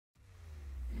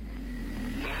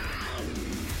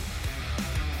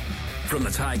From the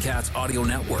Ticats Audio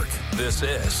Network, this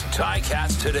is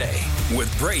Ticats Today with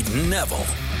Brayden Neville.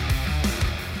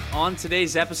 On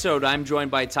today's episode, I'm joined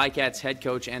by Ticats head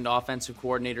coach and offensive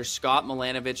coordinator Scott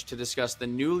Milanovich to discuss the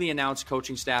newly announced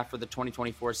coaching staff for the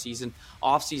 2024 season,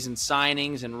 offseason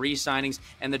signings and re-signings,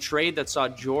 and the trade that saw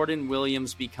Jordan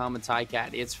Williams become a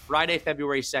Ticat. It's Friday,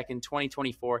 February 2nd,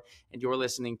 2024, and you're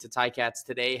listening to Ticats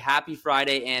Today. Happy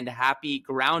Friday and happy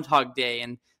Groundhog Day.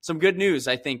 And some good news,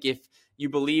 I think, if you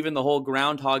believe in the whole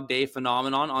Groundhog Day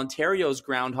phenomenon. Ontario's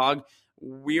groundhog,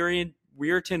 Weirton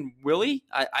Willie,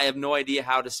 I have no idea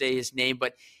how to say his name,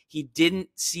 but he didn't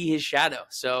see his shadow.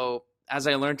 So as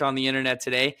I learned on the internet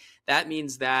today, that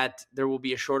means that there will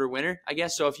be a shorter winter, I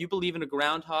guess. So if you believe in a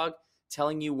groundhog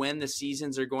telling you when the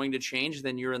seasons are going to change,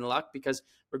 then you're in luck because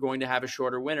we're going to have a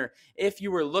shorter winter. If you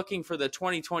were looking for the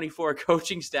 2024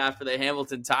 coaching staff for the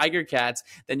Hamilton Tiger Cats,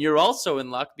 then you're also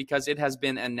in luck because it has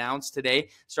been announced today,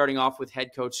 starting off with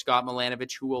head coach Scott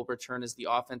Milanovich, who will return as the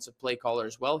offensive play caller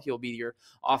as well. He'll be your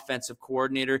offensive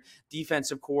coordinator.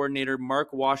 Defensive coordinator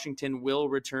Mark Washington will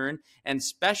return, and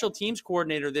special teams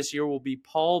coordinator this year will be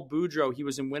Paul Boudreau. He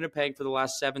was in Winnipeg for the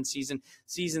last 7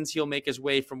 seasons. He'll make his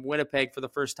way from Winnipeg for the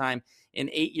first time in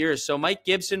 8 years. So Mike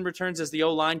Gibson returns as the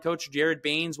O-line coach. Jared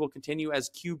Baines will continue as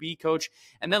QB coach.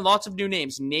 And then lots of new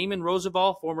names. Naaman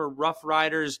Roosevelt, former Rough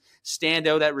Riders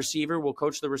standout at receiver, will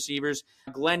coach the receivers.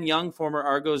 Glenn Young, former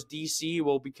Argos DC,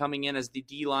 will be coming in as the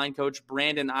D-line coach.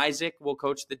 Brandon Isaac will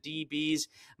coach the DBs.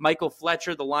 Michael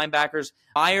Fletcher, the linebackers.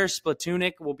 Meyer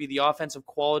Splatunik will be the offensive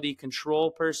quality control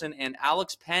person. And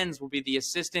Alex Penz will be the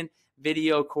assistant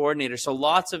video coordinator. So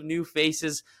lots of new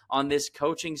faces on this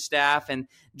coaching staff. And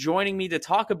joining me to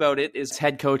talk about it is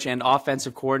head coach and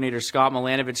offensive coordinator Scott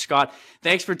Milanovich. Scott,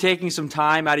 thanks for taking some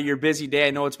time out of your busy day. I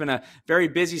know it's been a very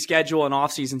busy schedule and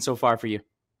offseason so far for you.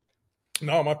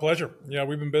 No, my pleasure. Yeah,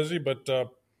 we've been busy, but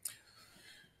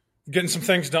getting some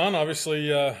things done.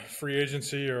 Obviously, free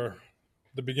agency or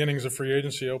the beginnings of free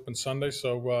agency open Sunday.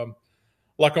 So a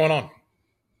lot going on.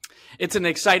 It's an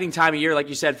exciting time of year, like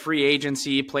you said, free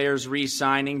agency, players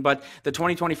re-signing, but the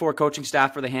 2024 coaching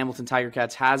staff for the Hamilton Tiger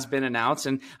Cats has been announced,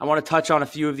 and I want to touch on a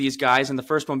few of these guys, and the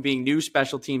first one being new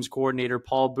special teams coordinator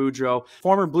Paul Boudreau,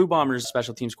 former Blue Bombers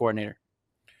special teams coordinator.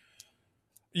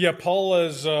 Yeah, Paul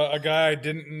is a guy I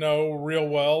didn't know real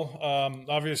well.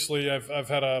 Obviously, I've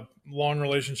had a long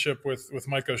relationship with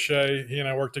Mike O'Shea. He and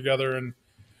I worked together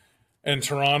in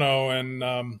Toronto,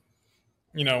 and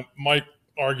Mike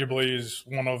arguably is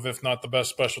one of, if not the best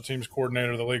special teams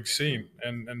coordinator the league's seen.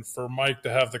 And for Mike to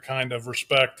have the kind of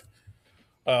respect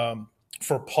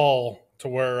for Paul to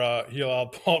where he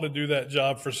allowed Paul to do that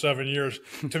job for 7 years,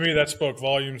 to me that spoke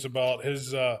volumes about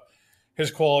his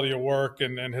quality of work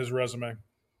and his resume.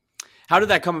 How did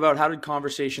that come about? How did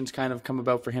conversations kind of come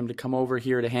about for him to come over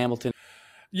here to Hamilton?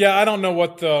 Yeah, I don't know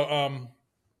what the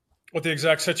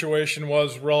exact situation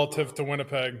was relative to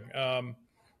Winnipeg.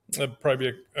 That'd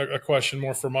probably be a question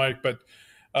more for Mike, but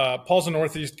Paul's a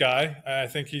Northeast guy. I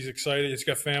think he's excited. He's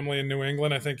got family in New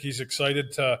England. I think he's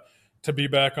excited to be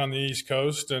back on the East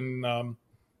Coast, and I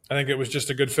think it was just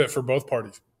a good fit for both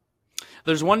parties.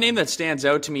 There's one name that stands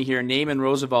out to me here, Naaman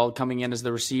Roosevelt coming in as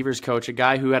the receivers coach, a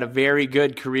guy who had a very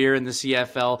good career in the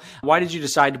CFL. Why did you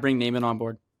decide to bring Naaman on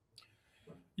board?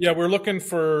 Yeah, we're looking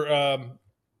for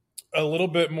a little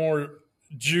bit more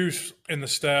juice in the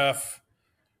staff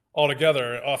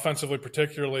altogether, offensively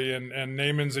particularly, and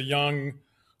Naaman's a young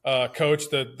coach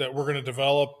that we're going to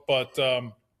develop, but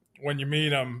when you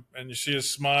meet him and you see his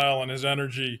smile and his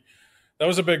energy, that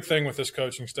was a big thing with this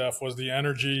coaching staff, was the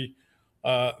energy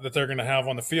that they're going to have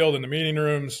on the field in the meeting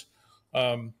rooms.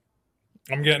 I'm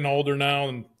getting older now,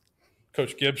 and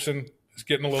Coach Gibson is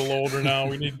getting a little older now.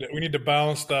 We need to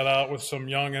balance that out with some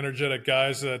young, energetic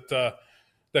guys that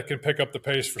can pick up the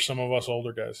pace for some of us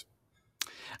older guys.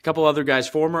 A couple other guys,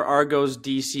 former Argos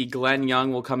DC, Glenn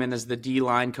Young will come in as the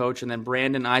D-line coach, and then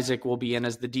Brandon Isaac will be in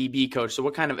as the DB coach. So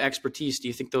what kind of expertise do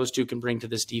you think those two can bring to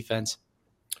this defense?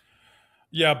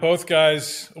 Yeah, both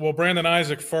guys. Well, Brandon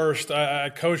Isaac first. I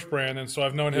coached Brandon, so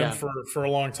I've known him for a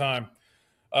long time.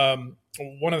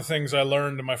 One of the things I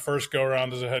learned in my first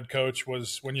go-around as a head coach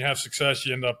was when you have success,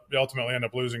 you ultimately end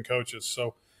up losing coaches.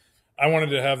 So I wanted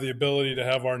to have the ability to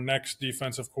have our next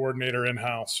defensive coordinator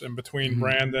in-house. And between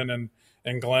Brandon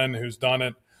and Glenn, who's done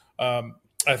it,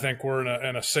 I think we're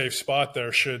in a safe spot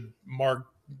there should Mark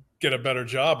get a better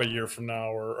job a year from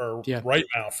now or right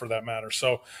now for that matter.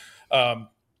 So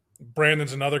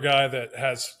Brandon's another guy that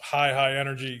has high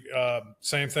energy.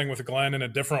 Same thing with Glenn in a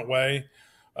different way.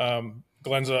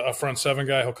 Glenn's a front seven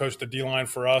guy. He'll coach the D-line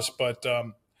for us, but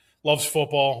loves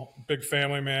football, big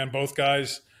family man. Both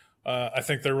guys, I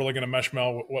think they're really going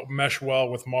to mesh well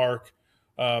with Mark.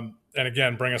 and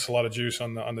again, bring us a lot of juice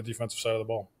on the defensive side of the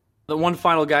ball. The one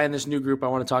final guy in this new group I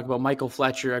want to talk about, Michael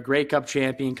Fletcher, a Grey Cup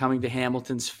champion coming to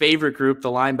Hamilton's favorite group, the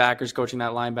linebackers, coaching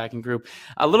that linebacking group.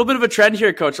 A little bit of a trend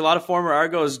here, Coach. A lot of former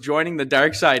Argos joining the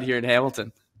dark side here in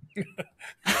Hamilton.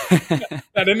 I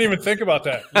didn't even think about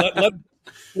that.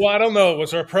 Well, I don't know.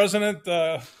 Was our president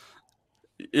or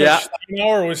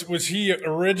was he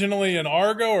originally an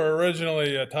Argo or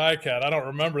originally a Ticat? I don't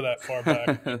remember that far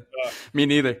back. Me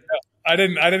neither. I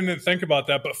didn't think about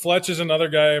that. But Fletch is another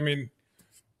guy. I mean,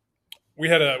 we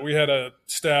had a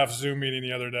staff Zoom meeting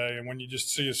the other day, and when you just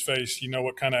see his face, you know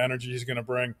what kind of energy he's going to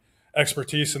bring.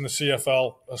 Expertise in the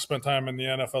CFL, spent time in the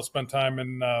NFL, spent time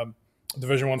in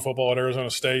Division I football at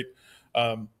Arizona State.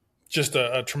 Just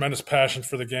a tremendous passion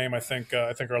for the game. I think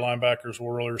our linebackers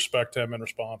will really respect him and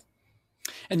respond.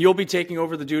 And you'll be taking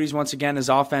over the duties once again as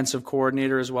offensive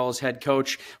coordinator as well as head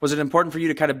coach. Was it important for you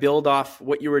to kind of build off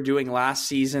what you were doing last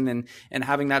season and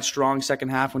having that strong second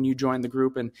half when you joined the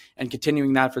group and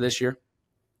continuing that for this year?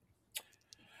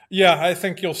 Yeah, I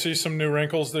think you'll see some new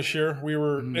wrinkles this year. We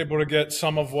were able to get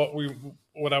some of what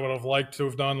I would have liked to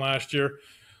have done last year.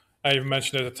 I even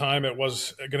mentioned at the time it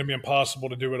was going to be impossible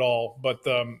to do it all. But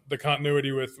the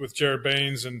continuity with Jared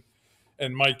Baines and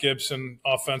Mike Gibson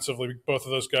offensively, both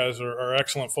of those guys are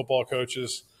excellent football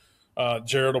coaches.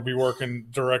 Jared will be working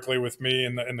directly with me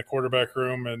in the quarterback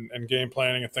room and game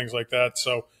planning and things like that.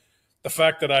 So the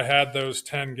fact that I had those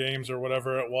 10 games or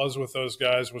whatever it was with those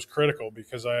guys was critical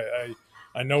because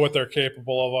I know what they're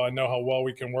capable of. I know how well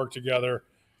we can work together,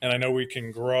 and I know we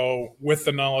can grow with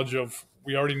the knowledge of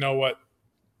we already know what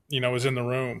is in the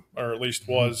room, or at least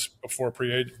was before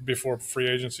free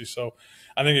agency. So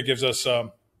I think it gives us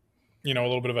a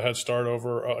little bit of a head start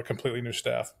over a completely new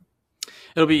staff.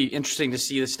 It'll be interesting to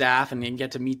see the staff and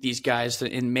get to meet these guys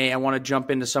in May. I want to jump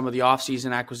into some of the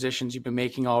offseason acquisitions you've been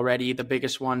making already. The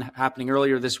biggest one happening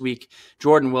earlier this week,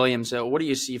 Jordan Williams. What do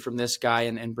you see from this guy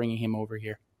and bringing him over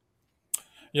here?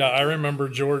 Yeah, I remember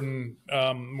Jordan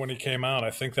when he came out.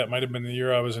 I think that might have been the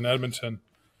year I was in Edmonton.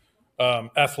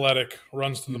 Athletic,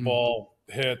 runs to the ball,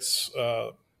 hits,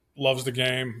 loves the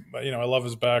game. I love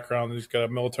his background. He's got a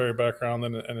military background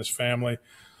and his family.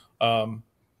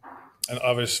 And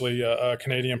obviously a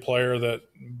Canadian player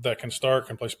that can start,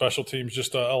 can play special teams,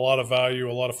 just a lot of value,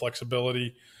 a lot of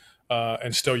flexibility,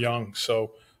 and still young.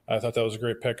 So I thought that was a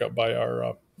great pickup by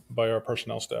our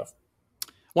personnel staff.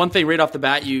 One thing right off the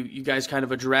bat you guys kind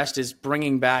of addressed is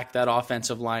bringing back that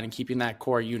offensive line and keeping that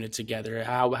core unit together.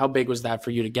 How big was that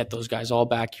for you to get those guys all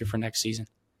back here for next season?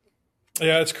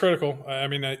 Yeah, it's critical. I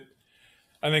mean, I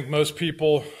think most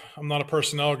people, I'm not a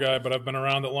personnel guy, but I've been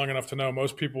around it long enough to know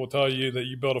most people will tell you that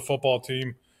you build a football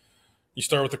team, you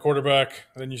start with the quarterback,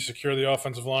 then you secure the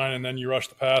offensive line, and then you rush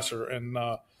the passer. And,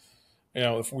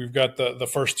 if we've got the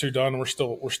first two done, we're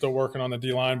still working on the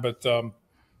D-line, but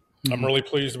I'm really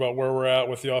pleased about where we're at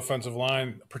with the offensive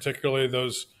line, particularly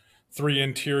those three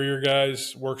interior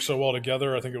guys work so well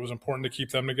together. I think it was important to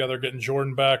keep them together. Getting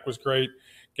Jordan back was great.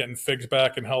 Getting Figs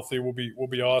back and healthy will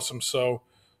be awesome. So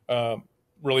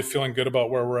really feeling good about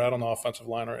where we're at on the offensive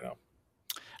line right now.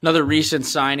 Another recent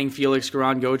signing, Felix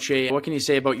Garan-Gauthier. What can you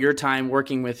say about your time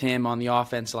working with him on the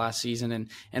offense last season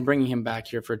and bringing him back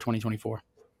here for 2024?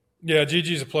 Yeah,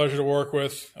 Gigi's a pleasure to work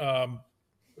with.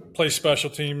 Plays special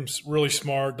teams, really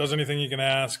smart, does anything you can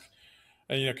ask,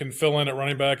 and can fill in at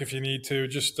running back if you need to.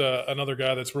 Just another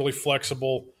guy that's really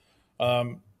flexible.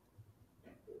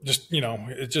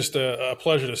 It's just a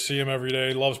pleasure to see him every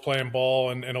day. Loves playing ball,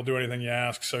 and he'll do anything you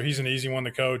ask. So he's an easy one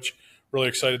to coach. Really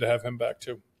excited to have him back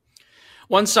too.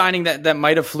 One signing that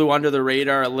might have flew under the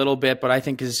radar a little bit, but I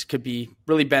think could be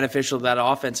really beneficial to that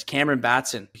offense, Cameron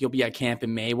Batson. He'll be at camp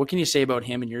in May. What can you say about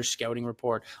him and your scouting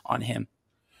report on him?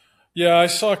 Yeah, I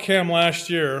saw Cam last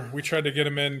year. We tried to get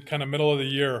him in kind of middle of the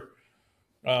year.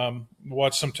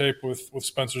 Watched some tape with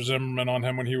Spencer Zimmerman on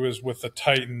him when he was with the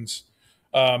Titans.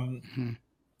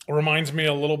 Reminds me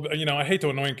a little bit, I hate to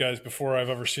anoint guys before I've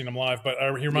ever seen him live, but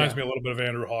he reminds me a little bit of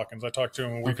Andrew Hawkins. I talked to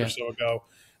him a week or so ago.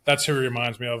 That's who he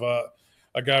reminds me of,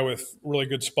 a guy with really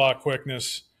good spot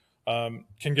quickness,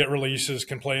 can get releases,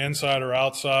 can play inside or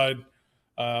outside,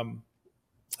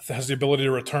 has the ability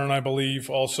to return, I believe,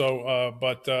 also.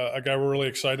 But a guy we're really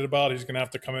excited about. He's going to have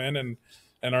to come in and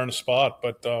earn a spot,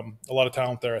 but a lot of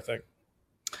talent there, I think.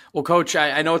 Well, Coach,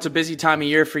 I know it's a busy time of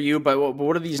year for you, but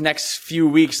what do these next few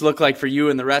weeks look like for you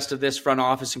and the rest of this front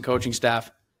office and coaching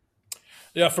staff?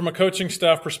 Yeah, from a coaching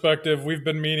staff perspective, we've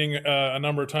been meeting a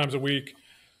number of times a week.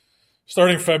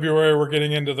 Starting February, we're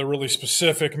getting into the really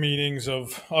specific meetings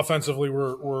of offensively,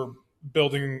 we're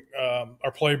building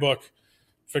our playbook,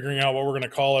 figuring out what we're going to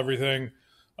call everything.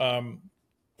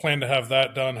 plan to have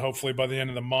that done hopefully by the end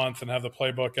of the month and have the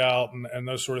playbook out and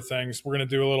those sort of things. We're going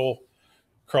to do a little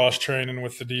cross-training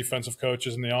with the defensive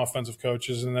coaches and the offensive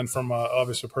coaches. And then from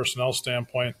obviously a personnel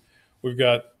standpoint, we've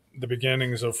got the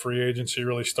beginnings of free agency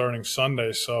really starting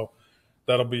Sunday. So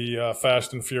that'll be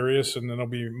fast and furious, and then it'll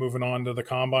be moving on to the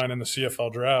combine and the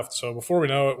CFL draft. So before we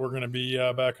know it, we're going to be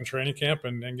back in training camp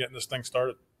and getting this thing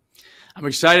started. I'm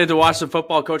excited to watch some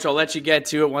football, Coach. I'll let you get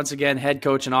to it. Once again, head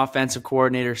coach and offensive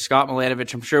coordinator Scott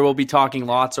Milanovich. I'm sure we'll be talking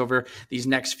lots over these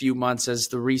next few months as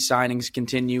the re-signings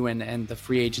continue and the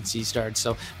free agency starts.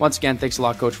 So once again, thanks a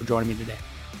lot, Coach, for joining me today.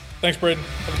 Thanks, Brayden.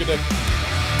 Have a good day.